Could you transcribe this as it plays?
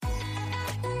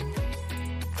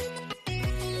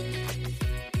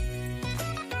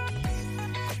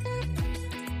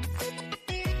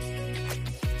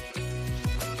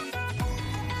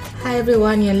Hi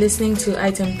everyone, you're listening to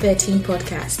Item 13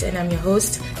 podcast and I'm your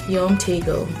host, Yom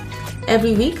Tego.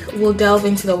 Every week, we'll delve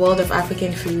into the world of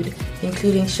African food,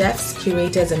 including chefs,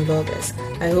 curators, and bloggers.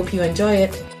 I hope you enjoy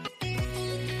it.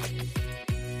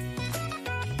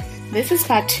 This is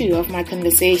part 2 of my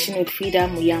conversation with Frida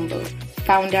Muyambo,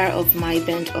 founder of My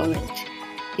Burnt Orange.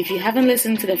 If you haven't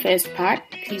listened to the first part,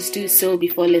 please do so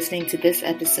before listening to this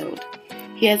episode.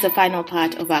 Here's the final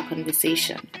part of our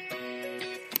conversation.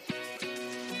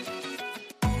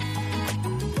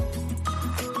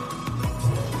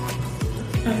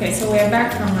 Okay, so we're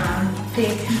back from a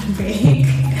big break.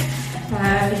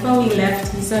 Before we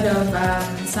left, you sort of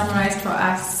summarized for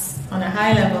us on a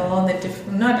high level all the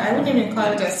different, I wouldn't even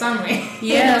call it a summary.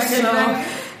 Yeah, so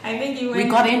I think we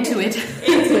got into it,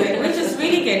 which is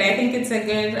really good. I think it's a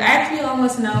good, I actually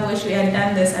almost now wish we had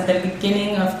done this at the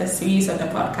beginning of the series of the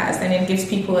podcast, and it gives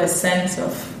people a sense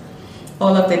of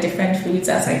all of the different foods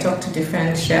as I talk to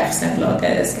different chefs and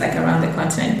bloggers like around the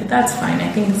continent, but that's fine.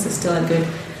 I think this is still a good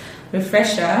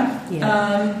refresher.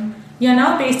 Yeah. You're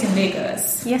now based in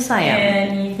Lagos. Yes, I am.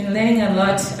 And you've been learning a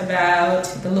lot about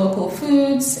the local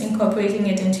foods, incorporating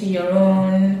it into your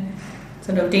own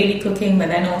sort of daily cooking, but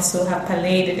then also have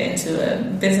parlayed it into a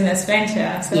business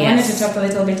venture. So I wanted to talk a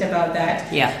little bit about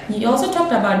that. Yeah. You also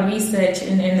talked about research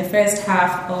in the first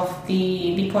half of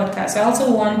the podcast. I also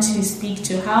want to speak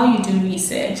to how you do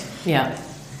research. Yeah.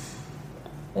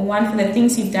 One of the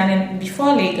things you've done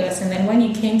before Lagos, and then when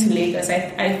you came to Lagos, I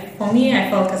felt,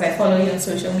 because I follow you on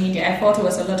social media, I thought it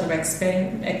was a lot of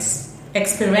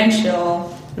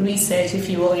experiential research, if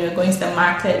you will. You were going to the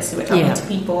markets, you were talking to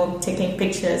people, taking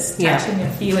pictures, touching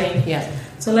and feeling. Yeah.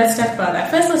 So let's talk about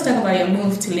that. First, let's talk about your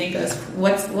move to Lagos.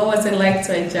 What was it like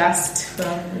to adjust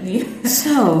from moving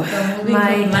from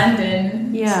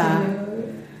London to...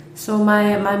 So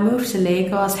my move to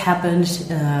Lagos happened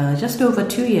just over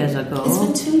 2 years ago. It's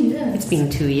been 2 years. It's been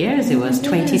 2 years. It was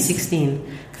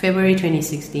 2016, February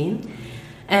 2016.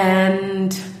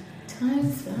 And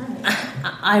time flies.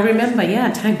 I remember,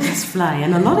 time does fly.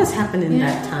 And a lot has happened in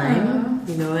that time,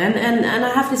 and I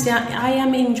have to say, I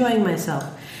am enjoying myself.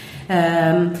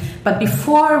 But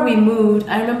before we moved,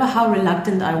 I remember how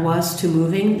reluctant I was to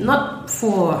moving, not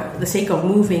for the sake of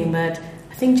moving, but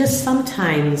I think just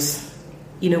sometimes...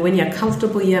 when you're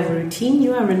comfortable, you have a routine,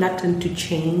 you are reluctant to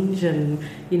change. And,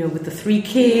 with the 3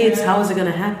 kids, how is it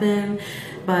going to happen?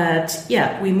 But,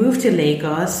 we moved to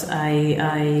Lagos. I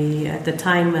at the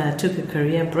time, took a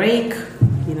career break,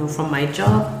 from my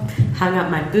job, hung up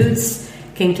my boots,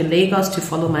 came to Lagos to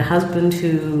follow my husband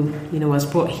who, was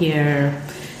brought here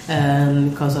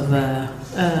because of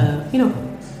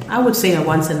I would say a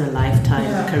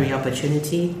once-in-a-lifetime career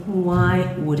opportunity. Why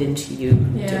wouldn't you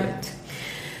do it?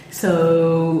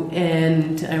 So,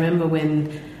 and I remember when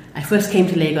I first came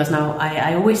to Lagos, now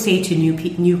I always say to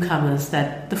newcomers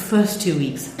that the first 2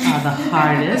 weeks are the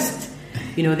hardest.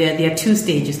 There are 2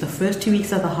 stages. The first 2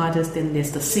 weeks are the hardest, then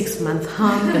there's the 6-month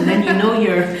hump, and then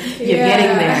you're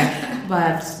getting there.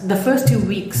 But the first 2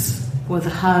 weeks were the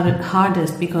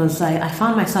hardest because I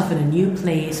found myself in a new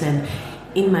place, and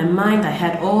in my mind I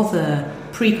had all the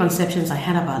preconceptions I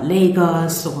had about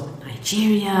Lagos or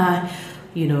Nigeria.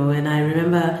 And I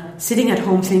remember sitting at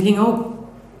home thinking, oh,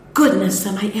 goodness,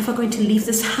 am I ever going to leave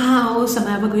this house? Am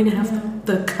I ever going to have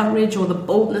the courage or the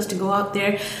boldness to go out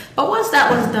there? But once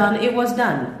that was done, it was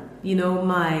done.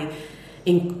 My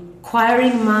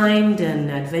inquiring mind and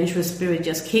adventurous spirit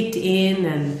just kicked in,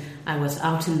 and I was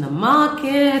out in the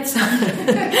markets,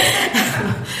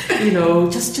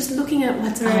 just looking at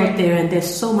what's out there, and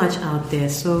there's so much out there.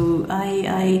 So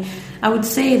I would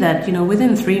say that,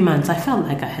 within 3 months, I felt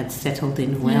like I had settled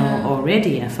in well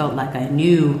already. I felt like I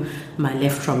knew my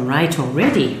left from right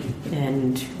already.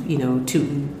 And,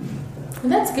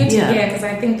 Well, that's good to hear, because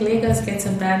I think Lagos gets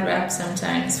a bad rap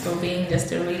sometimes for being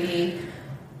just a really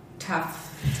tough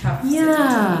city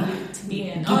to be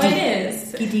in. Giddy. It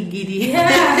is. Giddy.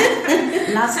 Yeah.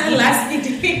 Last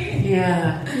giddy.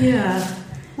 Yeah.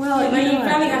 Well, but you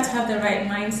probably have to have the right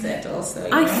mindset also.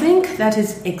 I think that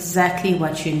is exactly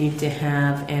what you need to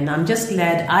have, and I'm just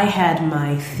glad I had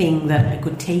my thing that I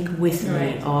could take with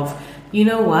me of, you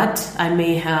know what, I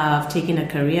may have taken a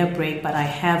career break, but I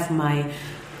have my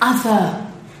other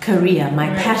career, my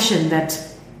passion that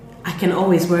I can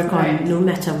always work on no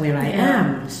matter where I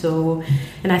am. So,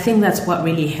 and I think that's what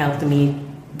really helped me,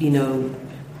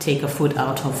 take a foot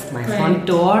out of my front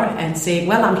door and say,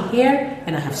 well, I'm here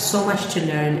and I have so much to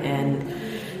learn. And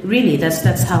really,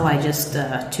 that's how I just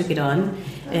took it on.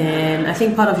 And I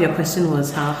think part of your question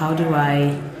was how do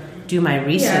I do my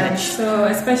research? So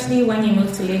especially when you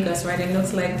moved to Lagos, right? It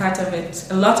looks like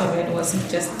a lot of it was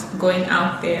just going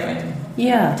out there and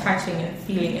touching and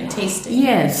feeling and tasting.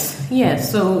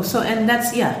 Yes. So and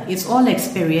that's it's all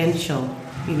experiential,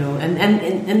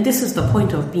 and this is the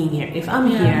point of being here. If I'm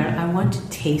here, I want to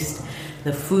taste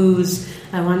the foods.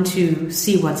 I want to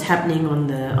see what's happening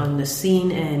on the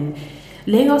scene. And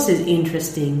Lagos is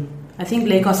interesting. I think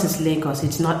Lagos is Lagos.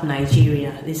 It's not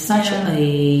Nigeria. It's such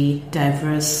a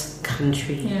diverse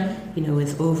country,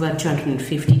 with over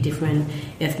 250 different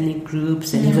ethnic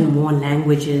groups and even more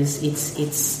languages.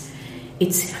 It's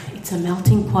a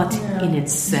melting pot in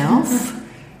itself,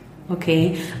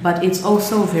 okay? But it's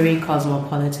also very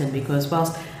cosmopolitan, because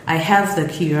whilst I have the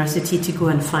curiosity to go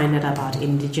and find out about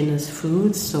indigenous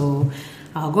foods, so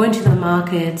I'll go into the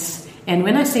markets. And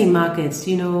when I say markets,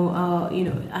 I'll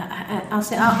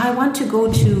say I want to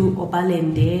go to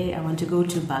Obalende, I want to go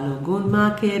to Balogun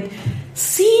Market,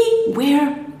 see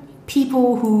where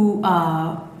people who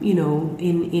are,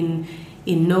 in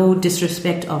no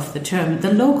disrespect of the term,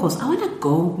 the locals. I want to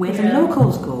go where the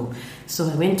locals go. So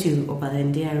I went to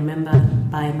Obalende. I remember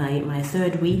by my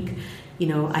third week,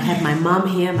 I had my mom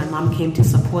here. My mom came to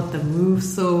support the move,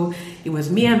 so it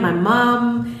was me and my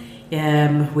mom.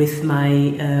 With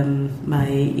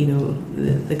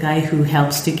the guy who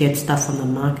helps to get stuff on the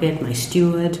market, my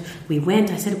steward. We went.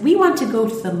 I said, we want to go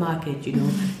to the market,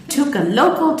 Took a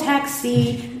local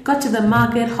taxi, got to the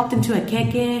market, hopped into a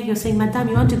keke. He was saying, Madam,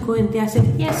 you want to go in there? I said,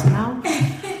 yes, now.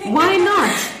 Why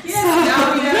not? Yes,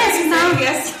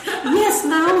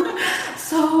 now.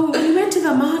 So we went to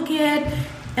the market.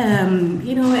 And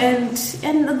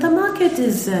the market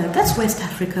is that's West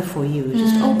Africa for you,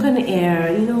 just open air,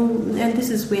 and this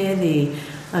is where the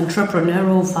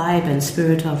entrepreneurial vibe and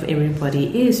spirit of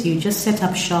everybody is. You just set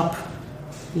up shop,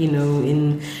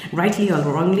 in rightly or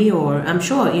wrongly, or I'm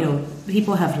sure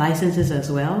people have licenses as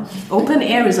well. Open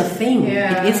air is a thing.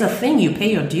 It is a thing. You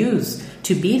pay your dues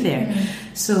to be there.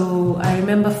 So I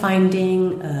remember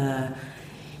finding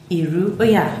Iru.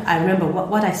 I remember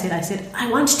what I said. I said, I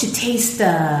want to taste,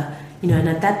 and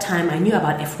at that time I knew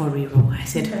about Eforiro. I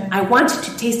said, I want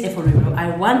to taste Eforiro.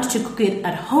 I want to cook it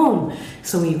at home.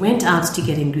 So we went out to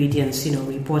get ingredients.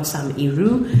 We bought some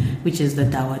Iru, which is the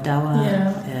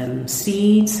dawa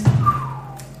seeds.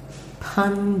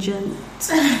 Pungent.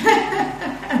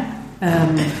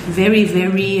 Very,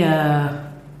 very,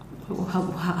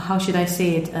 how should I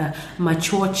say it?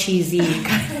 Mature, cheesy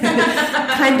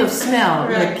kind of smell.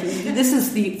 Like this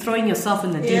is the throwing yourself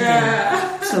in the deep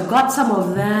end. So got some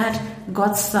of that.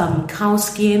 Got some cow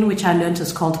skin, which I learned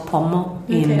is called pomo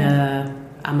in.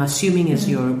 I'm assuming is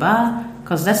Yoruba,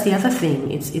 because that's the other thing.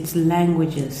 It's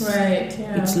languages. Right.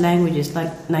 Yeah. It's languages.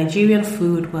 Like Nigerian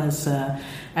food was. I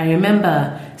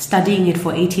remember studying it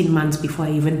for 18 months before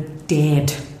I even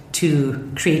dared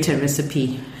to create a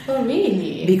recipe. Oh,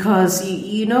 really? Because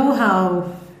you know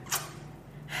how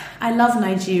I love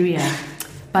Nigeria,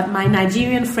 but my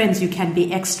Nigerian friends, you can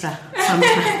be extra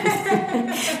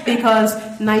sometimes. Because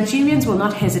Nigerians will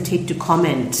not hesitate to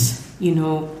comment,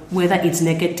 whether it's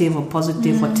negative or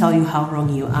positive, or tell you how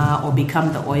wrong you are, or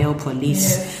become the oil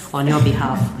police on your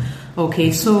behalf.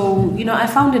 Okay, so, I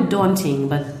found it daunting,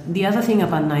 but the other thing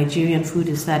about Nigerian food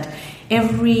is that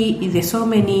there's so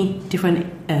many different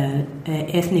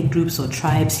ethnic groups or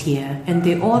tribes here, and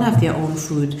they all have their own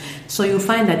food. So you'll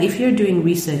find that if you're doing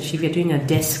research, if you're doing a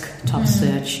desktop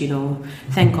search,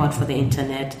 thank God for the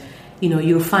internet,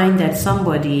 you'll find that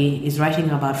somebody is writing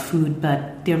about food,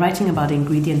 but they're writing about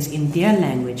ingredients in their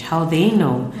language, how they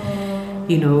know.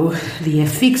 The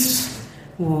Efiks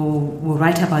will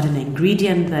write about an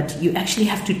ingredient that you actually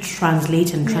have to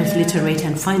translate and transliterate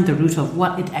and find the root of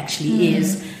what it actually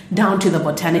is, down to the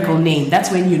botanical name. That's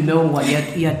when you know what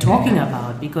you're talking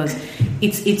about, because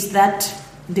it's that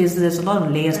there's a lot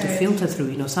of layers to filter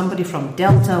through. Somebody from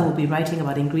Delta will be writing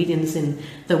about ingredients in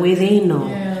the way they know.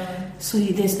 So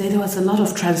there was a lot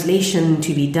of translation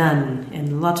to be done, and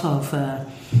a lot of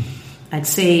I'd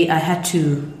say I had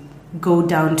to go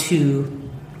down to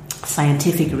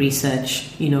scientific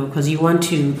research, because you want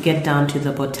to get down to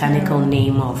the botanical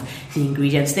name of the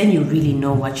ingredients, then you really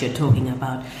know what you're talking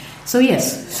about. So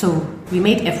we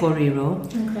made Eforiro.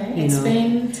 Okay,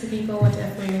 explain to people what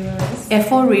Eforiro is.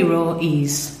 Eforiro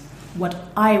is what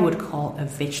I would call a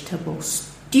vegetable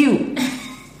stew.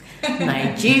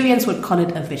 Nigerians would call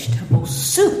it a vegetable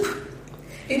soup.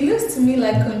 It looks to me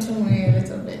like kontomire a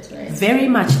little bit, right? Very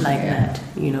much like that,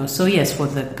 So yes, for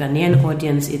the Ghanaian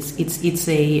audience,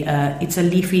 it's a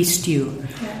leafy stew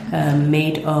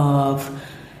made of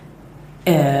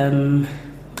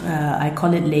I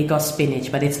call it Lagos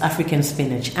spinach, but it's African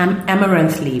spinach,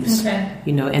 amaranth leaves.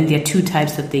 And there are two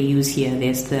types that they use here.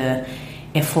 There's the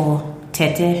Efo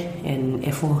Tete and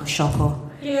Efo Shoko.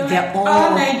 They're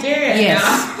all Nigerian.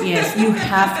 Yes, you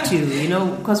have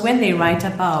to, because when they write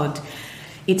about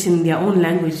it in their own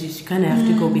language, you kind of have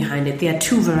to go behind it. There are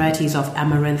two varieties of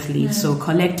amaranth leaves, so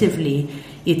collectively,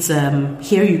 it's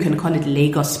here you can call it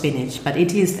Lagos spinach, but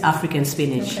it is African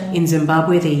spinach. Okay. In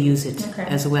Zimbabwe, they use it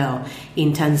as well.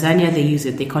 In Tanzania, they use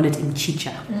it. They call it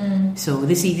mchicha. So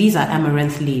these are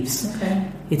amaranth leaves. Okay.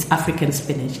 It's African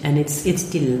spinach, and it's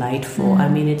delightful. I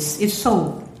mean, it's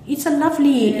a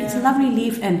lovely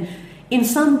leaf, and in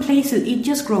some places it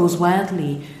just grows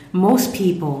wildly. Most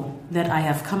people that I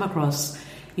have come across,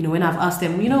 when I've asked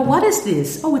them, what is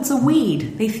this? Oh, it's a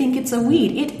weed. They think it's a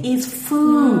weed. It is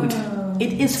food. Wow.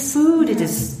 It is food. It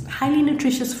is highly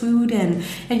nutritious food, and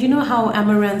you know how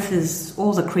amaranth is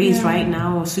all the craze right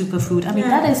now, or superfood. I mean,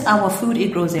 that is our food.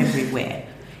 It grows everywhere.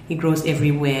 It grows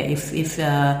everywhere. If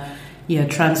you're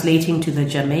translating to the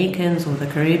Jamaicans or the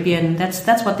Caribbean,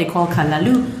 that's what they call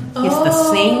kalalu. It's the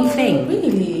same thing.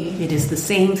 Really? It is the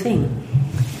same thing.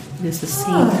 It is the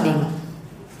same thing.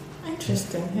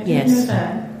 Interesting. I didn't know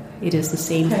that. It is the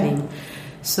same thing.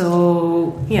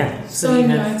 So So in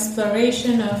your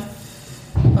exploration of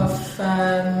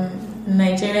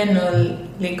Nigerian or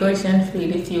Lagosian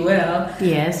food, if you will,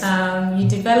 yes, you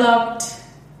developed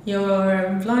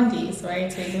your blondies,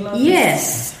 right? So you developed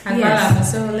yes.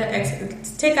 So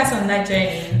take us on that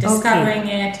journey, discovering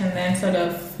it, and then sort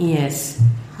of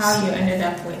how you ended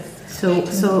up with.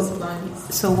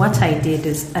 So what I did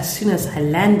is, as soon as I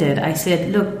landed, I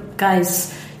said, look,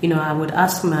 guys, I would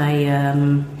ask my,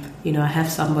 I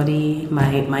have somebody,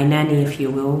 my nanny, if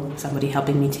you will, somebody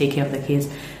helping me take care of the kids.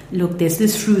 Look, there's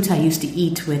this fruit I used to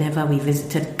eat whenever we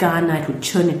visited Ghana. I would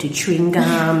churn it to chewing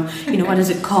gum. What is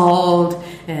it called?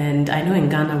 And I know in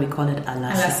Ghana we call it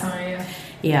alasa.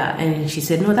 Yeah, and she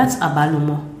said, no, that's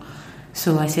abalumo.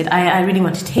 So I said, I really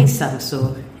want to taste some.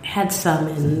 So I had some,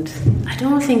 and I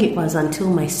don't think it was until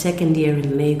my second year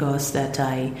in Lagos that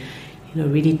I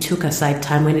really took aside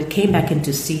time. When it came back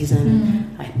into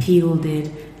season, I peeled it,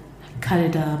 I cut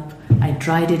it up, I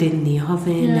dried it in the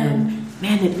oven, and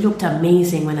man, it looked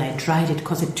amazing when I dried it,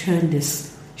 because it turned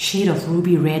this shade of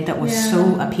ruby red that was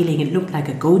so appealing. It looked like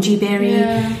a goji berry.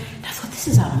 And I thought, this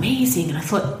is amazing. And I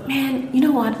thought, man, you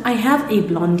know what? I have a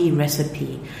blondie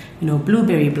recipe,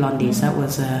 blueberry blondies. That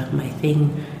was my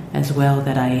thing as well,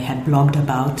 that I had blogged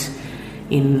about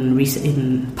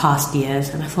in past years.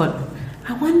 And I thought,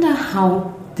 I wonder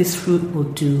how this fruit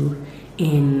will do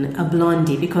in a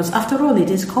blondie, because after all, it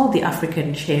is called the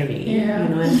African cherry,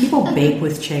 and people bake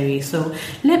with cherry. So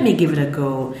let me give it a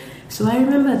go. So I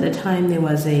remember at the time there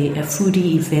was a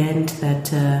foodie event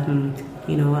that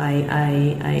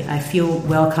I feel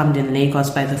welcomed in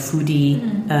Lagos by the foodie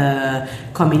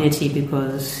community,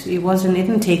 because it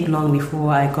didn't take long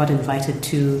before I got invited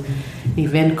to an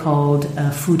event called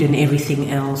Food and Everything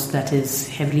Else, that is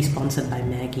heavily sponsored by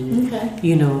Maggie.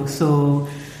 Okay. So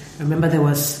I remember there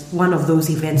was one of those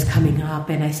events coming up,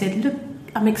 and I said, look,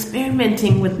 I'm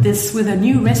experimenting with a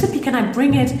new recipe. Can I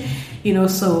bring it?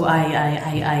 So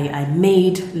I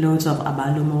made loads of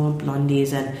abalumo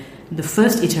blondies, and the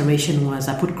first iteration was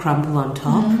I put crumble on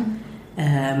top.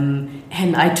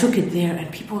 And I took it there,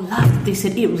 and people loved it. They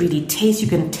said it really tastes. You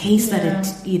can taste that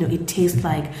it tastes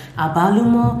like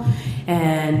abalumo,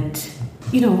 and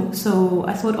So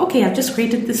I thought, okay, I've just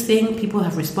created this thing. People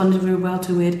have responded very well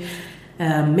to it.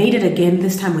 Made it again,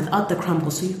 this time without the crumble,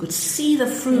 so you could see the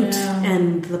fruit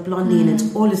and the blondie in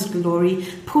all its glory.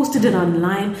 Posted it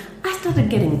online. I started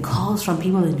getting calls from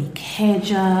people in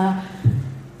Ikeja,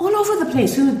 all over the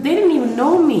place. They didn't even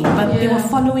know me, but they were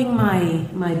following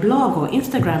my blog or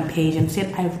Instagram page and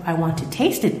said, I want to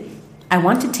taste it. I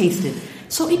want to taste it.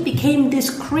 So it became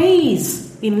this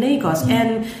craze in Lagos,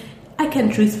 and I can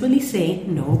truthfully say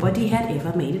nobody had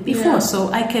ever made it before. So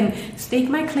I can stake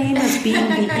my claim as being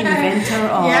the inventor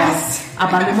of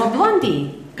abalumo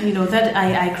blondie. That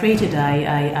I created.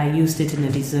 I used it in a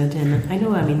dessert, and I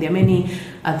know, there are many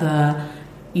other,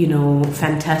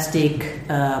 fantastic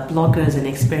bloggers and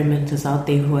experimenters out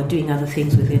there who are doing other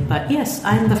things with it. But yes,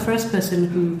 I'm the first person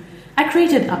who I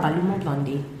created abalumo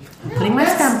blondie. I'm putting my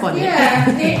stamp on it. Yeah,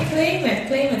 claim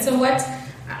it. So what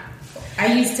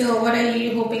are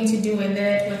you hoping to do with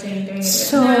it? What are you doing with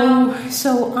it now?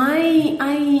 So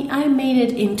I made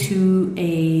it into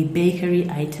a bakery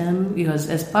item, because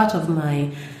as part of my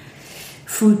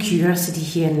food curiosity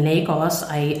here in Lagos,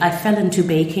 I fell into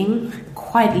baking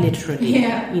quite literally.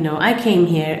 I came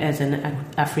here as an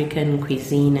African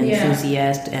cuisine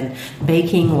enthusiast, and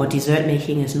baking or dessert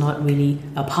making is not really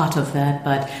a part of that,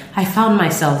 but I found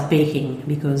myself baking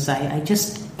because I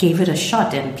just gave it a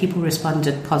shot, and people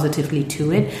responded positively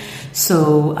to it.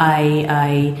 So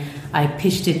I I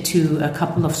pitched it to a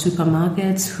couple of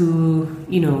supermarkets who,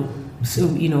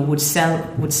 sold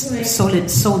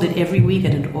it every week,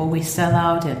 and it always sell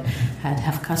out, and I'd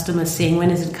have customers saying,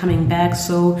 when is it coming back?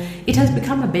 So it has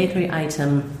become a bakery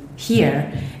item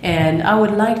here, and I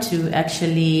would like to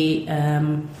actually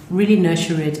really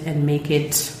nurture it and make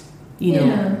it,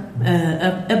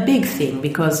 a big thing,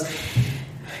 because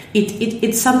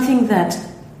it's something that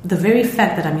the very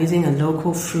fact that I'm using a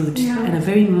local fruit and a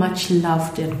very much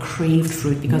loved and craved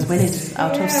fruit, because when it's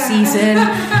out of season,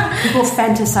 people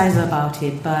fantasize about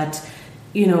it, but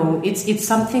it's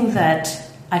something that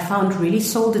I found really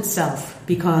sold itself,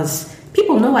 because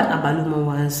people know what abalumo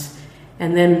was,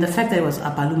 and then the fact that it was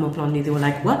abalumo blondie, they were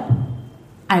like, what?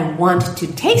 I want to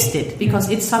taste it, because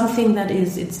it's something that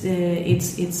it's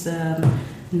a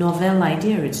novel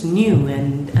idea, it's new,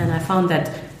 and I found that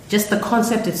just the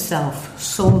concept itself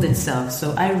sold itself.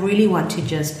 So I really want to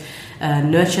just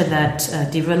nurture that,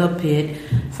 develop it,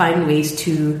 find ways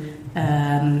to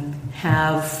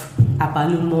have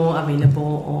abalumo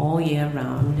available all year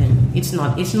round. And it's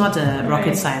not a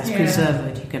rocket science. Preserve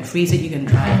it. You can freeze it. You can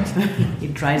dry it.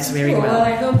 It dries very well. Well,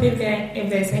 I hope if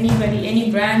there's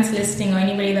any brands listening, or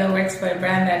anybody that works for a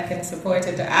brand that can support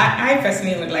it, I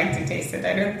personally would like to taste it.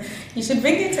 You should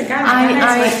bring it to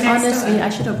Ghana. Honestly, I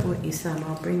should have brought you some.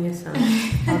 I'll bring you some.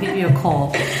 I'll give you a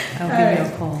call.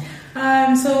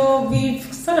 So we've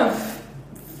sort of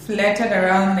flirted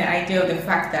around the idea of the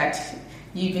fact that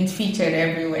you've been featured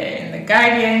everywhere, in The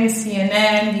Guardian,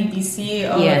 CNN, BBC,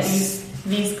 all of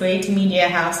these great media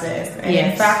houses. And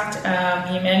in fact,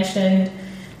 you mentioned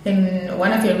in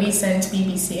one of your recent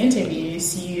BBC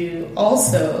interviews, you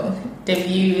also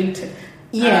debuted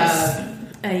a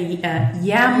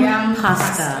yam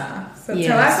pasta. So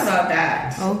tell us about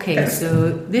that. Okay,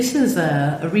 so this is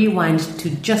a rewind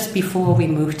to just before we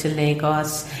moved to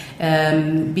Lagos.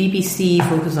 BBC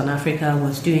Focus on Africa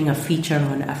was doing a feature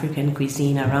on African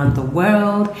cuisine around the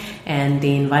world, and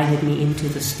they invited me into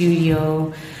the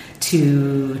studio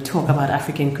to talk about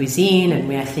African cuisine and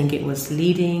where I think it was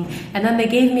leading. And then they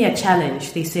gave me a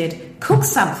challenge. They said, cook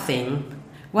something.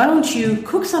 Why don't you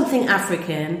cook something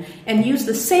African and use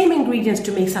the same ingredients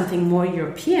to make something more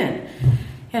European?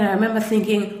 And I remember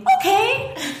thinking,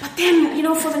 okay, but then,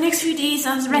 for the next few days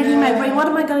I was racking my brain, what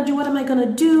am I going to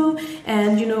do?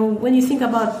 And, when you think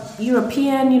about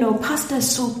European, pasta is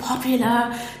so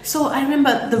popular. So I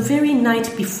remember the very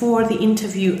night before the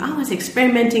interview, I was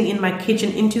experimenting in my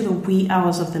kitchen into the wee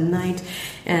hours of the night.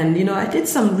 And, I did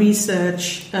some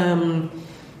research, and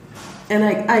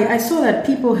I saw that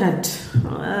people had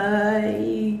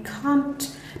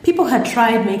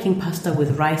tried making pasta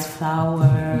with rice flour,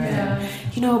 and,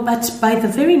 but by the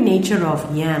very nature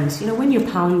of yams, when you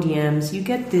pound yams, you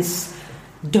get this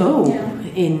dough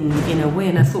in a way.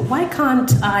 And I thought, why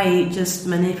can't I just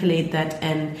manipulate that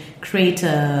and create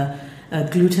a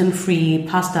gluten-free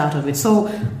pasta out of it?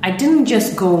 So I didn't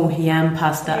just go yam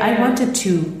pasta. I wanted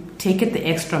to take it the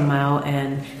extra mile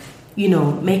and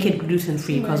make it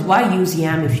gluten-free, because why use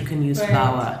yam if you can use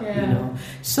flour?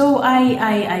 So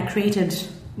I created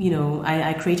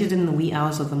I created in the wee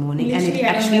hours of the morning, and it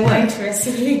actually worked.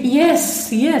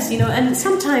 Yes, and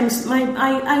sometimes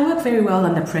I work very well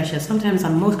under pressure. Sometimes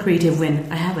I'm most creative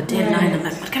when I have a deadline. I'm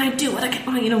like, what can I do?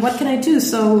 What can I do?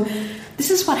 So this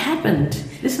is what happened.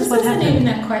 This isn't even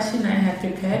a question I had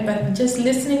prepared, but just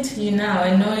listening to you now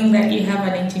and knowing that you have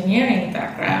an engineering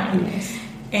background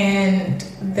and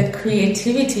the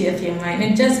creativity of your mind,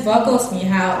 it just boggles me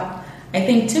how I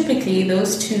think typically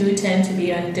those two tend to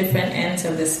be on different ends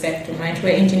of the spectrum, right?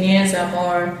 Where engineers are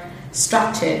more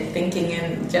structured thinking,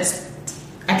 and just,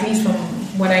 at least from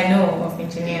what I know of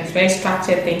engineers, very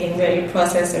structured thinking, very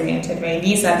process oriented, right?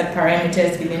 These are the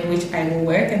parameters within which I will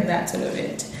work, and that's sort of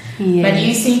it. Yes. But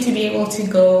you seem to be able to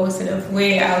go sort of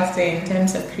way out there in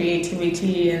terms of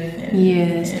creativity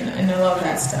and all of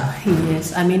that stuff.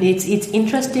 Yes, I mean it's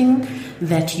interesting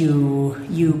that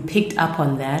you picked up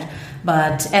on that.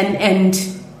 But and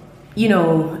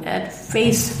at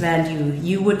face value,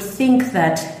 you would think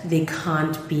that they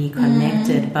can't be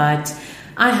connected. But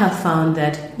I have found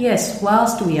that, yes,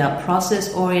 whilst we are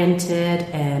process-oriented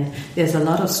and there's a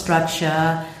lot of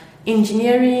structure,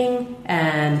 engineering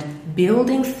and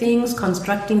building things,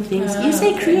 constructing things is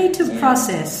a creative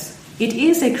process. It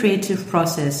is a creative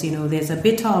process. There's a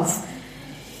bit of...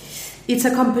 It's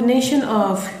a combination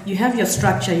of, you have your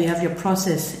structure, you have your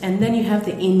process, and then you have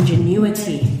the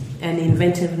ingenuity and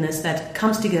inventiveness that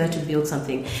comes together to build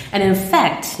something. And in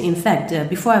fact,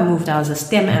 before I moved, I was a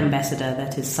STEM ambassador,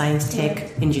 that is science,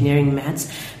 tech, engineering, maths.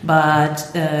 But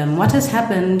what has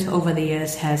happened over the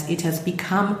years it has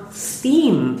become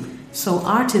STEAM. So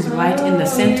art is right in the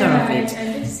center of it. I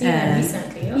did see that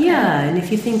recently. Okay. Yeah, and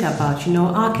if you think about,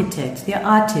 architects, they're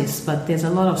artists, but there's a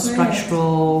lot of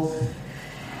structural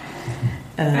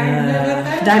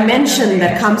dimension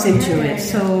that comes into it.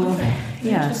 So,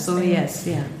 yes.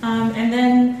 And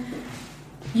then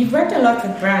you've worked a lot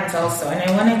with brands also, and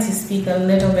I wanted to speak a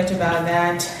little bit about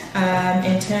that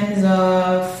in terms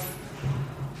of,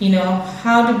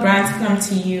 how do brands come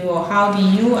to you, or how do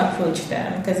you approach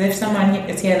them? Because if someone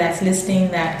is here that's listening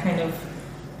that kind of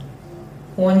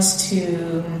wants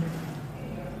to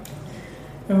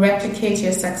replicate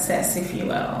your success, if you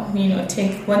will,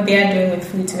 take what they are doing with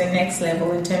food to the next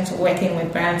level in terms of working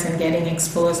with brands and getting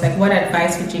exposed, like what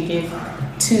advice would you give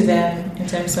to them in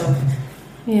terms of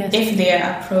if they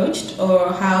are approached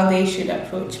or how they should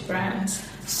approach brands?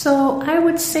 So I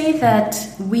would say that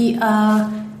we are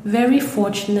very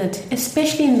fortunate,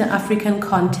 especially in the African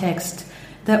context,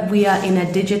 that we are in a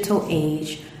digital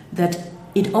age, that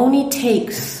it only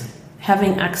takes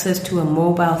having access to a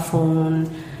mobile phone,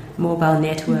 mobile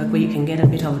network where you can get a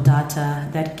bit of data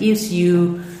that gives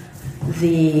you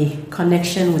the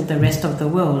connection with the rest of the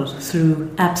world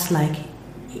through apps like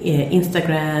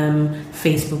Instagram,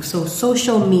 Facebook. So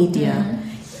social media,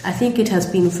 I think it has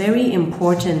been very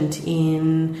important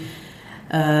in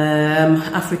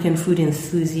African food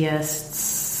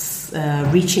enthusiasts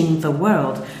reaching the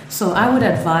world. So I would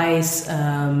advise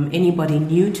anybody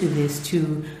new to this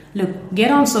to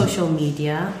get on social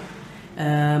media,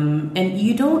 and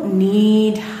you don't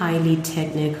need highly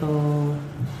technical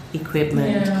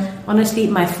equipment. Honestly,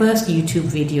 my first YouTube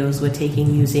videos were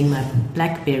taken using my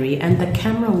BlackBerry, and the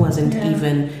camera wasn't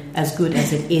even as good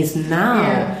as it is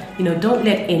now. Don't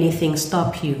let anything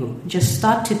stop you. Just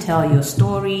start to tell your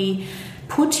story.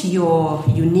 Put your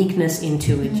uniqueness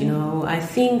into it. I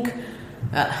think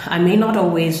I may not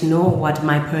always know what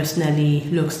my personality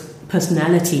looks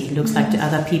like to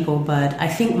other people, but I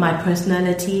think my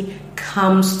personality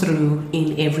comes through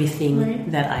in everything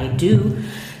that I do.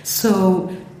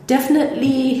 So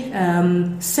definitely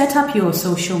set up your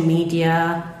social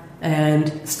media and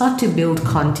start to build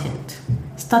content.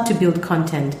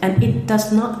 And it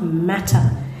does not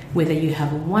matter whether you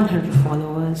have 100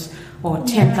 followers or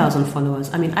 10,000 followers.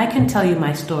 I mean, I can tell you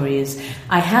my stories.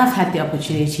 I have had the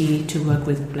opportunity to work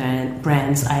with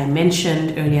brands. I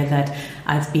mentioned earlier that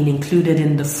I've been included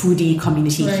in the foodie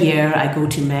community here. I go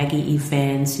to Maggie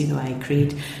events. I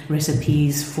create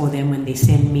recipes for them when they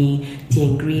send me the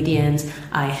ingredients.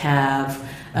 I have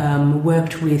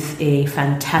worked with a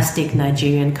fantastic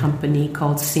Nigerian company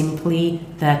called Simply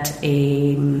that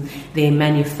they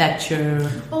manufacture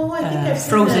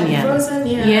frozen yam.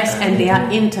 Yes, and they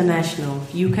are international.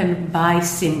 You can buy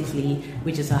Simply,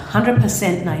 which is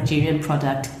 100% Nigerian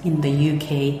product in the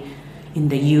UK, in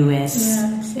the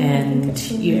US, and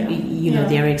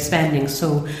they're expanding.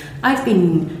 So I've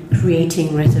been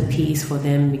creating recipes for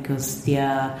them because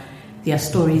their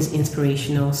story is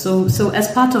inspirational. So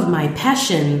as part of my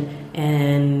passion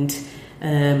and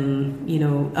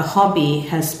a hobby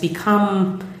has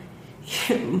become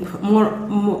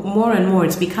more and more,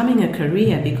 it's becoming a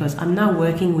career because I'm now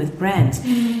working with brands.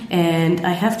 And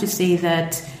I have to say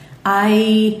that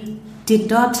I did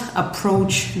not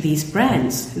approach these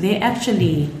brands. They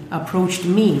actually approached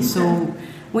me. So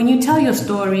when you tell your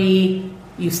story,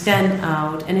 you stand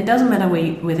out, and it doesn't matter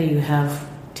whether you have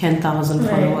 10,000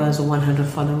 followers or 100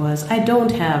 followers. I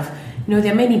don't have,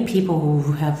 there are many people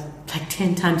who have like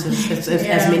 10 times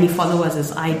as many followers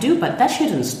as I do, but that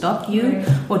shouldn't stop you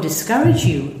or discourage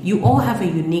you. You all have a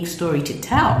unique story to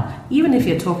tell, even if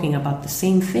you're talking about the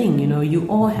same thing. You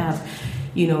all have,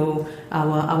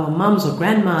 our mums or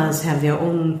grandmas have their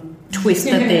own twist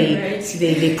that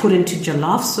they put into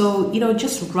jollof. So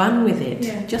just run with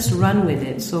it. Just run with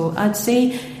it. So I'd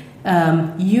say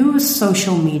use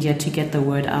social media to get the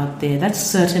word out there. That's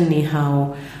certainly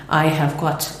how I have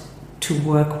got to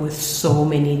work with so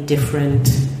many different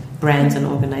brands and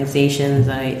organizations.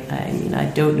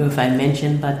 I don't know if I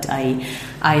mentioned, but I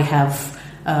have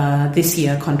this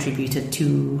year contributed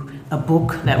to a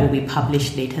book that will be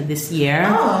published later this year.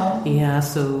 Yeah,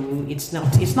 so it's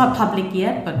not public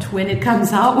yet, but when it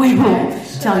comes out, we will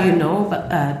tell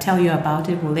you about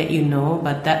it. We'll let you know,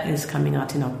 but that is coming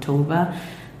out in October.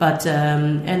 But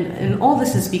and all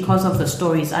this is because of the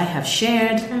stories I have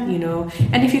shared,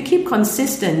 And if you keep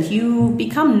consistent, you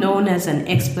become known as an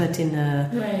expert in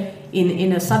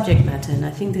a subject matter. And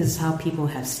I think this is how people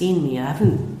have seen me. I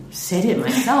haven't said it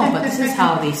myself, but this is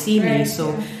how they see me.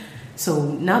 So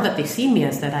now that they see me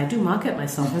as that, I do market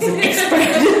myself as an expert.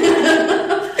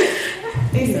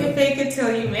 They say fake it it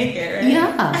till you make it, right?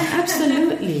 Yeah,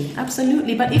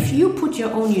 absolutely. But if you put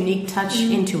your own unique touch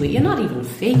into it, you're not even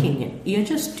faking it. You're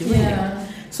just doing it.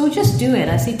 So just do it.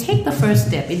 I say take the first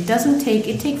step. It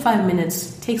takes 5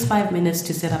 minutes. Takes 5 minutes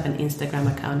to set up an Instagram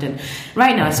account. And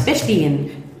right now, especially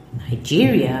in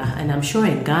Nigeria, and I'm sure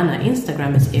in Ghana,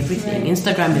 Instagram is everything. Right.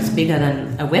 Instagram is bigger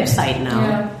than a website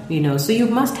now, so you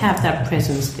must have that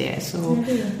presence there. So,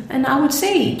 and I would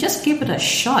say just give it a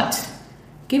shot.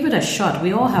 Give it a shot.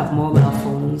 We all have mobile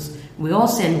phones. We all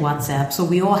send WhatsApp, so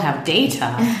we all have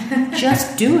data.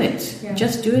 Just do it. Yeah.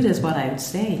 Just do it is what I would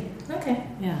say. Okay.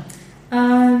 Yeah.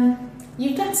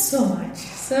 You've done so much,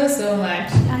 so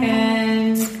much,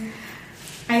 and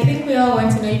I think we all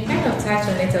want to know. You kind of touched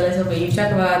on it a little bit. You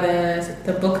talked about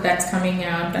the book that's coming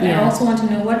out, but I also want to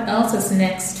know what else is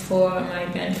next for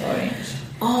Migrant Orange.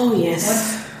 Oh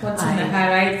yes. What's on the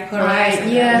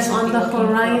horizon? Yes, on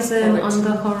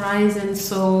the horizon.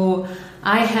 So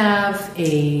I have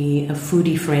a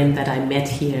foodie friend that I met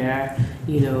here.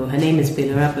 Her name is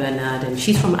Bilura Bernard, and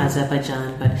she's from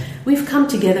Azerbaijan. But we've come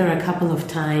together a couple of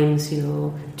times,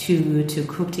 to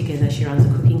cook together. She runs a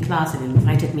cooking class and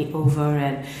invited me over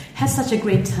and had such a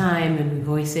great time. And we've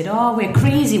always said, "Oh, we're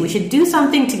crazy. We should do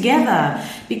something together,"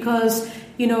 because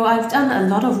I've done a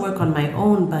lot of work on my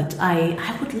own, but I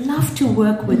would love to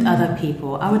work with other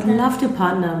people. I would love to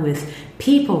partner with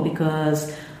people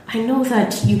because I know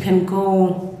that you can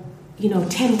go,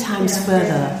 10 times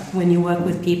further when you work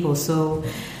with people. So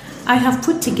I have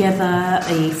put together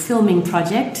a filming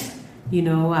project.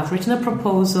 I've written a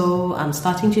proposal. I'm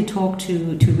starting to talk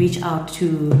to reach out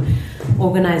to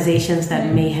organizations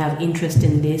that may have interest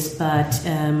in this. But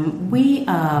we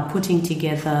are putting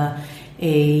together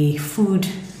a food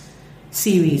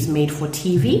series made for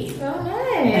TV. Oh,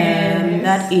 nice.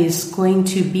 That is going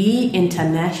to be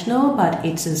international, but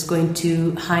it is going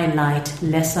to highlight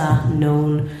lesser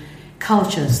known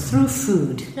cultures through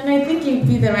food. And I think you'd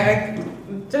be the right,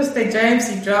 just the gems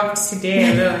you dropped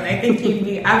today alone, I think you'd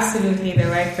be absolutely the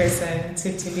right person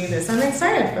to do this. I'm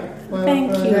excited for Thank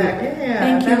you. That. Yeah,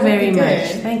 Thank you very much.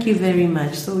 Thank you very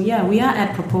much. So yeah, we are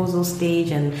at proposal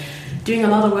stage and doing a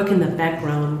lot of work in the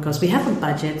background because we have a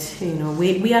budget.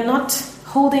 We are not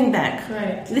holding back.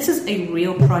 Right. This is a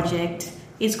real project.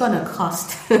 It's gonna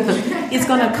cost. It's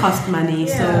gonna cost money.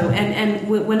 Yeah. So and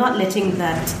we're not letting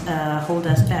that hold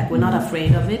us back. We're not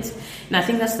afraid of it. And I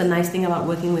think that's the nice thing about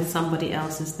working with somebody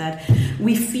else is that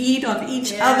we feed on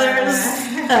each other's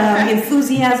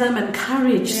enthusiasm and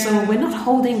courage. Yeah. So we're not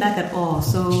holding back at all.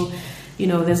 So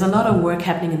there's a lot of work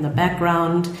happening in the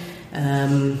background.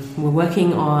 We're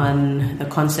working on the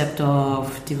concept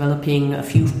of developing a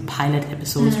few pilot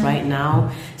episodes right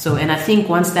now. So, and I think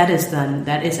once that is done,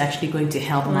 that is actually going to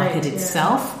help market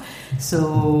itself.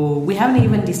 So we haven't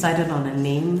even decided on a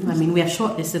name. I mean, we have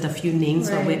shortlisted a few names,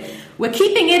 but we're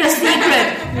keeping it a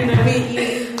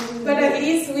secret. But at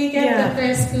least we get the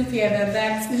first scoop here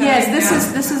that's coming. Yes,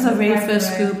 this is a very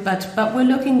first scoop, but we're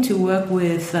looking to work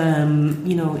with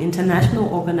international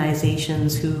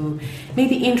organizations who may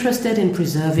be interested in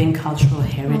preserving cultural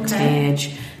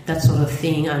heritage, that sort of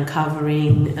thing,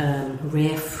 uncovering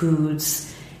rare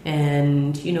foods.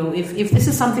 And if this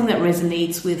is something that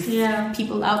resonates with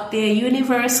people out there,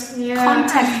 universe,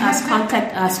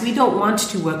 contact us. We don't want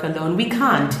to work alone. We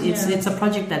can't. It's a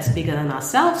project that's bigger than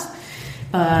ourselves.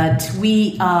 But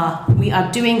we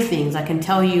are doing things. I can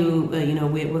tell you,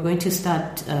 we're going to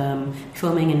start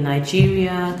filming in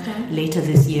Nigeria. Okay. Later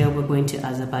this year, we're going to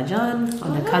Azerbaijan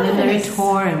on a culinary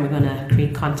tour, and we're going to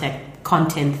create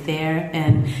content there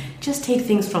and just take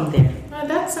things from there. Oh,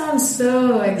 that sounds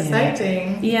so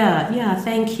exciting. Yeah.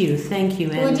 Thank you.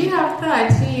 Would you have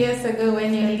thought 2 years ago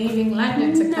when you're leaving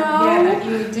London to come here that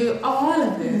you would do all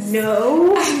of this?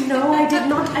 No, I did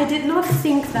not. I did not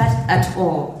think that at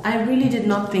all. I really did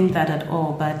not think that at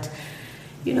all. But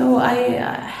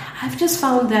I've just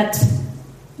found that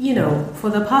for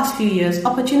the past few years,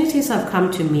 opportunities have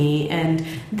come to me, and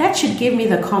that should give me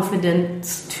the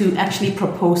confidence to actually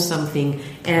propose something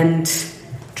and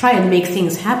try and make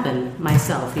things happen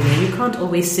myself. You can't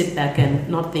always sit back and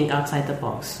not think outside the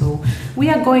box. So we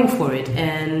are going for it.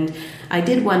 And I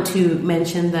did want to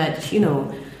mention that,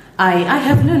 I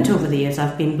have learned over the years.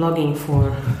 I've been blogging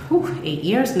for 8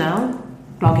 years now,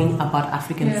 blogging about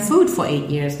African food for 8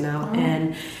 years now. Oh.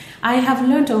 And I have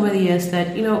learned over the years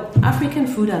that, African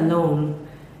food alone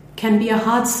can be a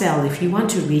hard sell if you want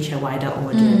to reach a wider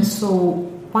audience. So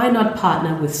why not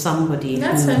partner with somebody?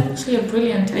 That's actually a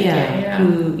brilliant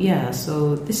idea.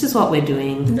 So this is what we're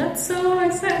doing. That's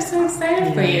I'm so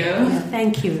excited for you. Yeah,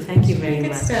 thank you very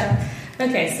much. Stuff.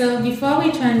 Okay, so before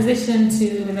we transition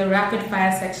to the rapid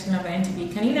fire section of the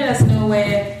interview, can you let us know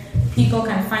where people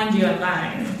can find you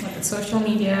online, like the social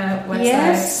media,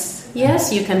 websites.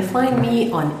 Yes, you can find me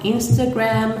on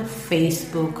Instagram,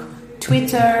 Facebook,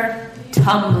 Twitter,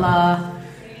 Tumblr,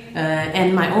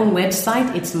 and my own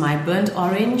website. It's My Burnt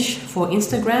Orange. For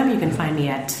Instagram, you can find me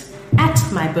at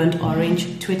My Burnt Orange.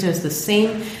 Twitter is the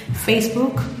same.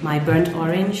 Facebook, My Burnt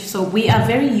Orange. So we are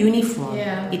very uniform.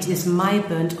 Yeah. It is My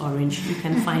Burnt Orange. You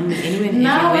can find me anywhere and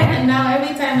everywhere. Now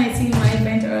every time I see My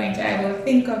Burnt Orange, I will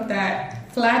think of that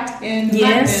flat in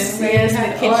London where you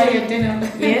have all your dinner.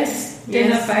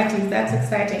 Dinner parties. That's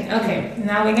exciting. Okay,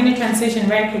 now we're going to transition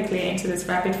very quickly into this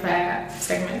rapid fire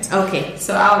segment. Okay.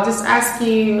 So I'll just ask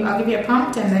you, I'll give you a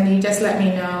prompt and then you just let me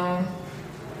know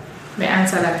the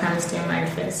answer that comes to your mind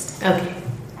first. Okay.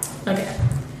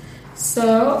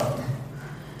 So,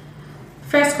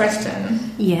 first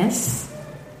question. Yes.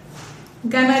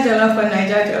 Ghana jollof or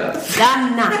Niger jollof?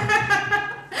 Ghana.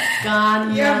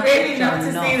 You're brave enough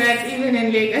to say that even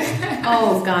in Lagos.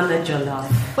 Oh, Ghana jollof.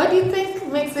 What do you think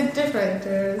makes it different?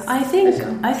 I think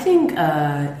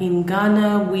in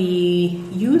Ghana we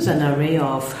use an array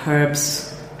of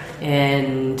herbs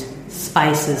and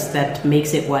spices that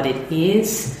makes it what it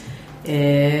is.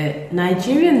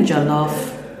 Nigerian jollof,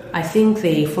 I think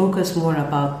they focus more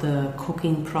about the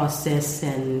cooking process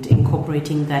and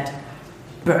incorporating that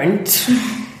burnt,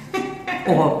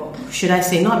 or should I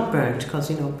say not burnt,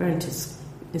 because burnt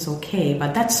is okay,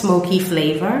 but that smoky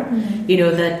flavor,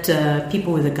 that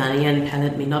people with a Ghanaian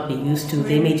palate may not be used to.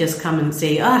 They may just come and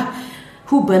say,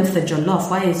 who burnt the jollof?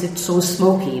 Why is it so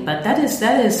smoky? But that is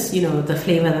the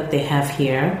flavor that they have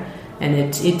here. And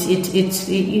I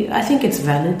think it's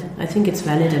valid. I think it's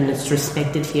valid and it's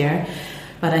respected here.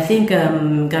 But I think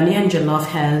Ghanaian jollof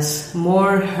has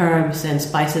more herbs and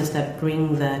spices that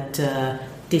bring that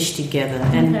dish together.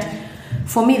 And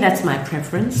for me, that's my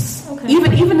preference. Okay.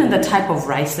 Even in the type of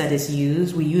rice that is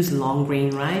used, we use long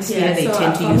grain rice. Here they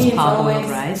tend to use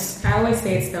parboiled rice. I always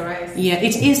say it's the rice. Yeah,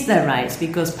 it is the rice,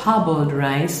 because parboiled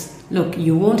rice, look,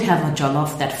 you won't have a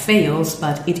jollof that fails,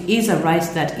 but it is a rice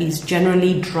that is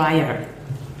generally drier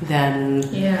than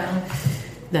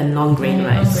long grain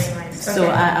rice. Okay. So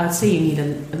I would say you need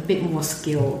a bit more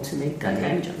skill to make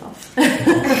Ghanaian jollof.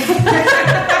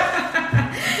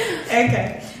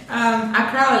 Okay.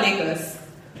 Accra or Lagos?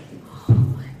 Oh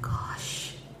my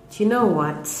gosh. Do you know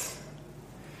what?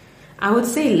 I would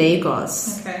say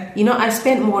Lagos. Okay. I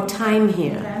spent more time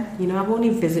here. Okay. I've only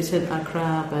visited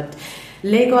Accra, but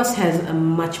Lagos has a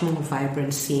much more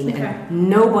vibrant scene, and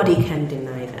nobody can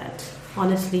deny that.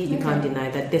 Honestly, you can't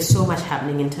deny that. There's so much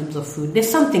happening in terms of food. There's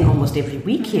something almost every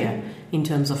week here in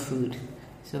terms of food.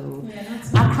 So,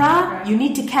 Accra, you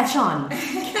need to catch on.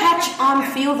 Catch on,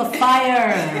 feel the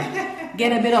fire.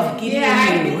 Get a bit of giddy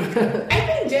in you. I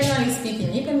think generally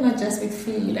speaking, even not just with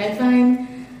food, I find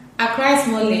Accra is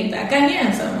more laid back.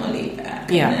 Ghanaians are more laid back.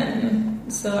 Yeah.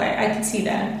 So I can see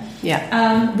that.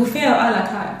 Yeah. Buffet or a la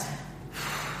carte?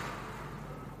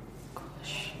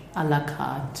 Gosh. A la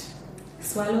carte.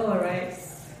 Swallow or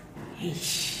rice?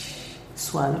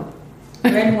 Swallow.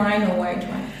 Red wine or white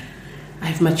wine?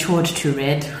 I've matured to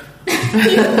red.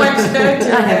 You've matured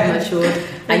to I have matured.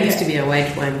 I used to be a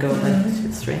white wine girl, but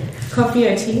it's red. Coffee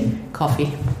or tea?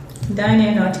 Coffee. Dine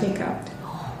in or take out?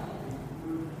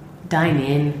 Dine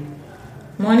in.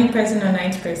 Morning person or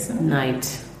night person?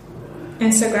 Night.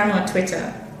 Instagram or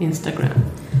Twitter? Instagram.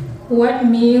 What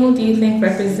meal do you think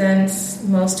represents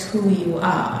most who you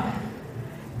are?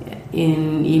 You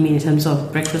mean in terms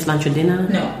of breakfast, lunch, or dinner?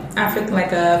 No, African,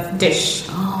 like a dish.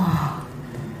 Oh,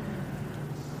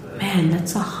 man,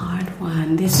 that's a hard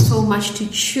one. There's so much to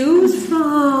choose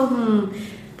from.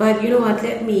 But you know what?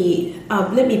 Let me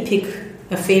pick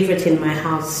a favorite in my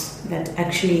house that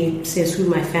actually says who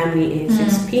my family is.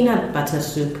 It's peanut butter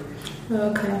soup.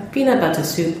 Okay. Peanut butter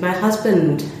soup. My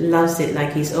husband loves it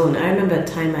like his own. I remember a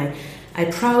time I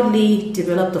proudly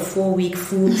developed a 4-week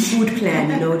food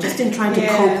plan, just in trying to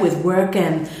cope with work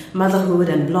and motherhood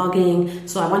and blogging.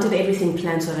 So I wanted everything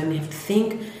planned so I didn't have to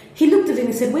think. He looked at it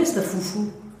and said, "Where's the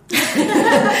fufu?"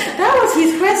 That was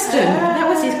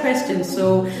his question.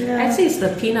 So I'd say it's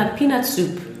the peanut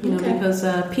soup, because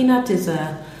peanut is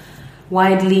a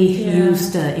widely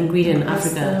used ingredient in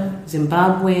Africa.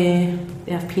 Zimbabwe,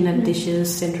 they have peanut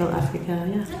dishes, Central Africa,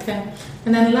 Okay.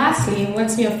 And then lastly,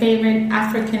 what's your favorite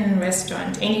African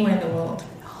restaurant anywhere in the world?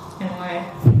 And why?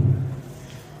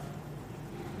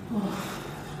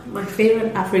 My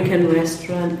favorite African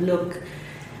restaurant, look,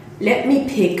 let me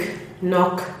pick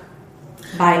Nok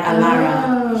by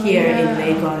Alara here in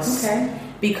Lagos. Okay.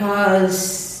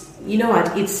 Because, you know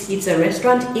what, it's a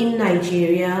restaurant in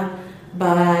Nigeria,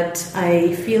 but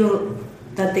I feel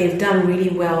that they've done really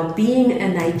well, being a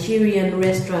Nigerian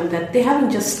restaurant, that they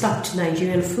haven't just stuck to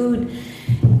Nigerian food.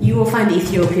 You will find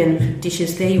Ethiopian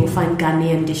dishes there, you will find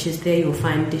Ghanaian dishes there, you will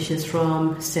find dishes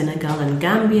from Senegal and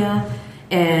Gambia.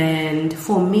 And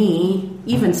for me,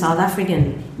 even South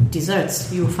African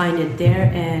desserts, you will find it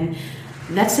there. And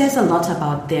that says a lot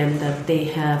about them, that they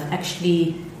have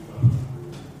actually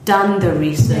done the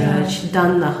research,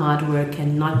 done the hard work,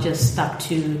 and not just stuck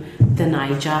to the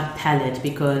Niger palate,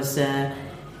 because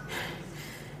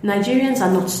Nigerians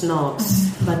are not snobs,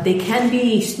 but they can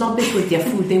be snobbish with their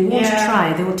food. They won't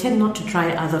try. They will tend not to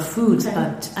try other foods. Okay.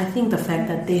 But I think the fact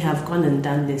that they have gone and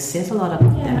done this says a lot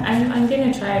about them. I'm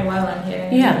going to try it while I'm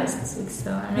here.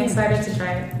 So I'm excited to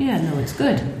try it. Yeah, no, it's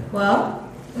good. Well,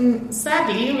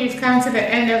 sadly, we've come to the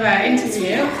end of our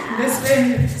interview. This has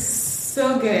been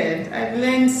so good. I've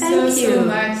learned so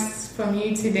much from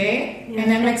you today,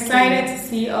 and I'm excited to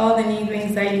see all the new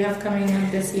things that you have coming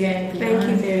up this year and beyond.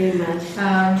 Thank you very much.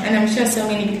 And I'm sure so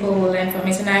many people will learn from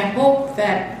it, and I hope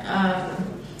that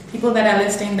people that are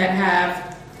listening that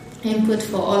have input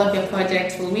for all of your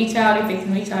projects will reach out. If they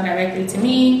can reach out directly to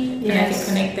me, then I can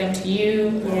connect them to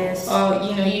you. Yes. Or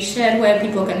you shared where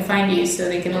people can find you, so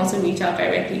they can also reach out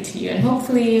directly to you. And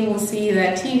hopefully we'll see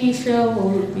that TV show.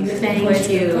 We'll be looking forward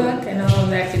to the book and all of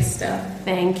that good stuff.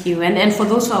 Thank you. And for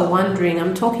those who are wondering,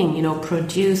 I'm talking,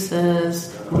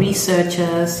 producers,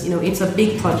 researchers. It's a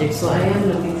big project, so I am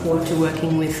looking forward to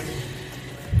working with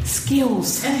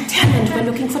skills, talent.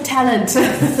 We're looking for talent. All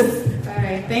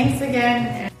right. Thanks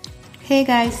again. Hey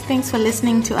guys, thanks for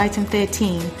listening to Item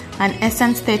 13, an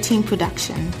Essence 13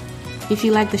 production. If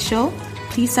you like the show,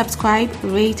 please subscribe,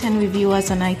 rate and review us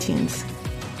on iTunes.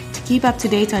 To keep up to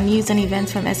date on news and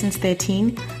events from Essence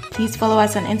 13, please follow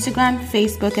us on Instagram,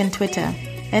 Facebook and Twitter.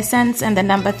 Essence and the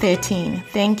number 13.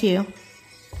 Thank you.